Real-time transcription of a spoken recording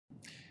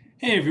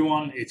Hey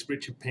everyone, it's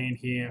Richard Payne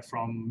here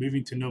from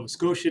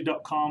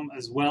movingtonovascotia.com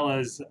as well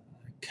as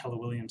Keller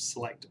Williams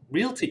Select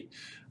Realty.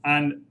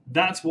 And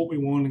that's what we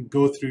want to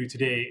go through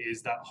today,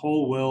 is that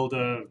whole world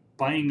of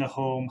buying a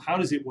home. How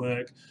does it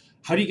work?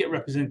 How do you get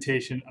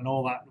representation and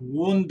all that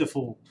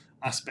wonderful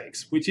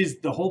aspects, which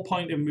is the whole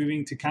point of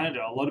moving to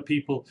Canada. A lot of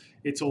people,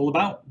 it's all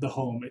about the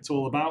home. It's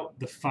all about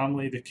the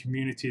family, the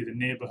community, the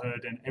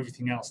neighborhood, and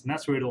everything else. And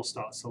that's where it all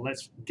starts. So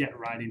let's get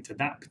right into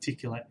that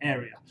particular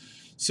area.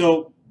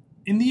 So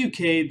in the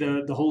UK,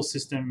 the whole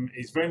system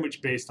is very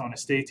much based on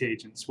estate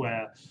agents,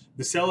 where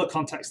the seller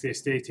contacts the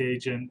estate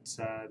agent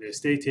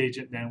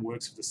then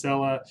works for the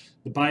seller.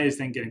 The buyers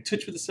then get in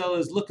touch with the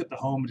sellers, look at the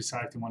home, and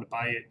decide if they want to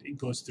buy it. It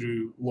goes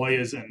through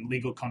lawyers and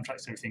legal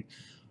contracts and everything.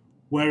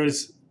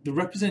 Whereas the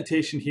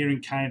representation here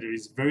in Canada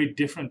is very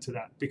different to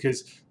that,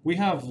 because we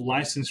have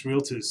licensed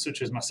realtors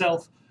such as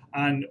myself,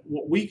 and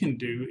what we can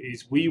do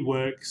is we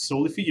work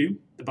solely for you,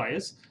 the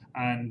buyers,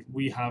 and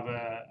we have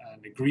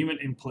an agreement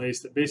in place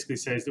that basically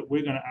says that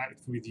we're going to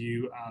act with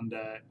you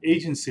under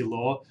agency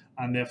law,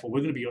 and therefore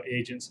we're going to be your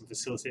agents and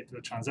facilitate the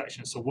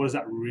transaction. So what does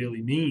that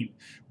really mean?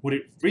 What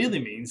it really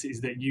means is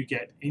that you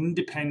get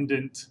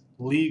independent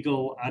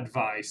legal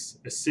advice,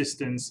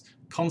 assistance,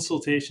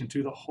 consultation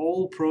through the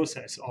whole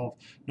process of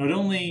not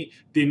only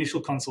the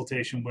initial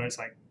consultation where it's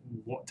like,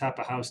 what type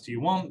of house do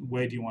you want?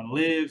 Where do you want to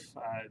live?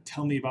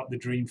 Tell me about the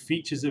dream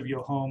features of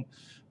your home,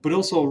 but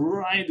also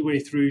right the way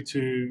through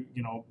to,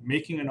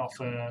 making an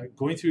offer,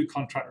 going through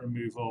contract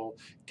removal,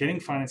 getting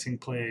financing in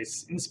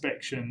place,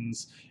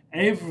 inspections,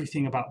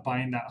 everything about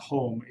buying that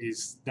home.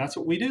 That's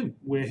what we do.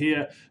 We're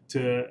here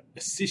to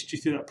assist you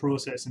through that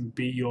process and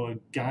be your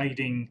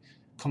guiding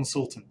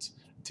consultant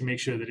to make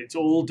sure that it's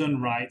all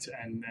done right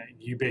and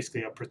you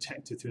basically are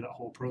protected through that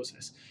whole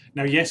process.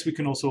 Now, yes, we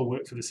can also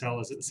work for the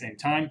sellers at the same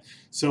time.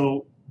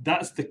 So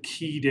that's the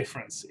key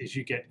difference, is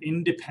you get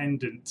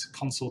independent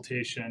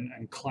consultation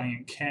and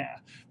client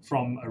care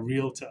from a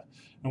realtor.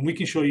 And we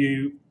can show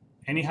you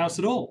any house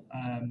at all.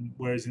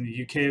 Whereas in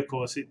the UK, of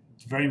course,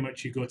 it's very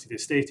much you go to the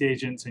estate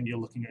agents and you're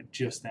looking at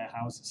just their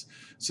houses.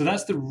 So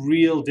that's the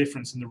real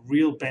difference and the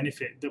real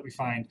benefit that we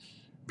find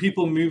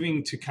people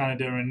moving to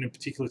Canada, and in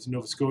particular to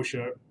Nova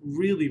Scotia,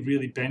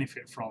 really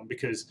benefit from,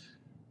 because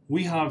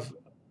we have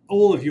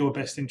all of your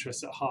best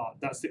interests at heart.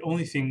 That's the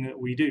only thing that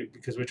we do,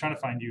 because we're trying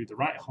to find you the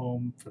right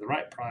home for the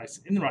right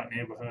price, in the right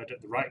neighborhood,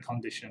 at the right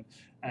condition,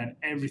 and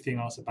everything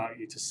else about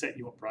you to set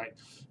you up right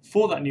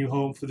for that new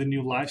home, for the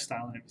new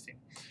lifestyle and everything.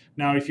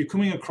 Now, if you're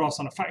coming across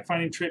on a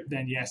fact-finding trip,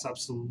 then yes,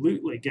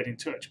 absolutely get in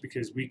touch,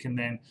 because we can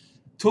then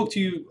talk to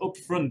you up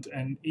front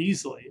and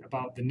easily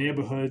about the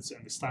neighborhoods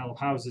and the style of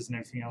houses and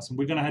everything else. And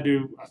we're going to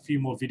do a few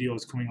more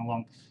videos coming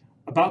along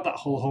about that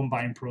whole home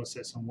buying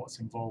process and what's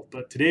involved.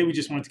 But today we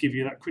just wanted to give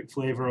you that quick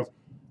flavor of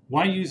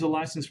why use a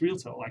licensed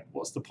realtor. Like,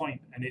 what's the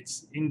point? And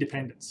it's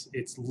independence.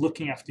 It's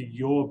looking after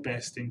your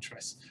best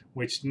interests,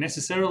 which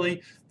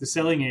necessarily the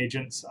selling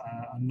agents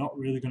are not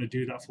really going to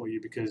do that for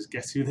you, because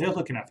guess who they're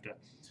looking after?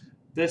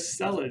 They're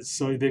sellers,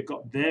 so they've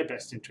got their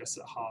best interests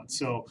at heart.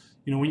 So,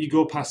 when you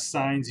go past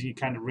signs and you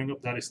kind of ring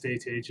up that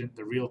estate agent,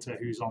 the realtor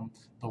who's on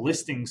the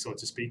listing, so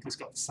to speak, that's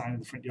got the sign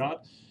in the front yard,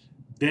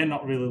 they're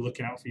not really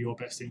looking out for your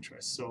best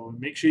interests. So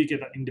make sure you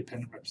get that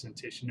independent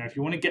representation. Now, if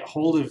you want to get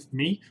hold of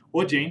me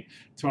or Jane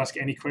to ask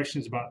any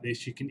questions about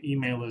this, you can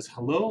email us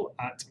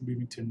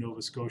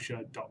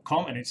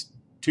hello@movingtonovascotia.com, and it's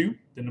 2,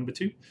 the number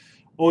 2.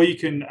 Or you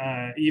can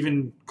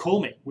even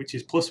call me, which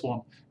is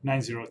 +1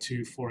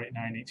 902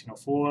 489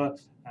 1804.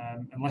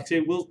 And like I say,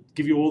 we'll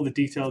give you all the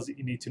details that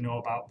you need to know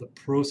about the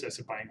process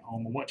of buying a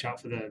home, and watch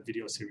out for the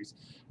video series.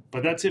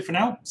 But that's it for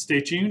now. Stay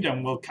tuned,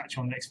 and we'll catch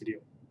you on the next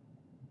video.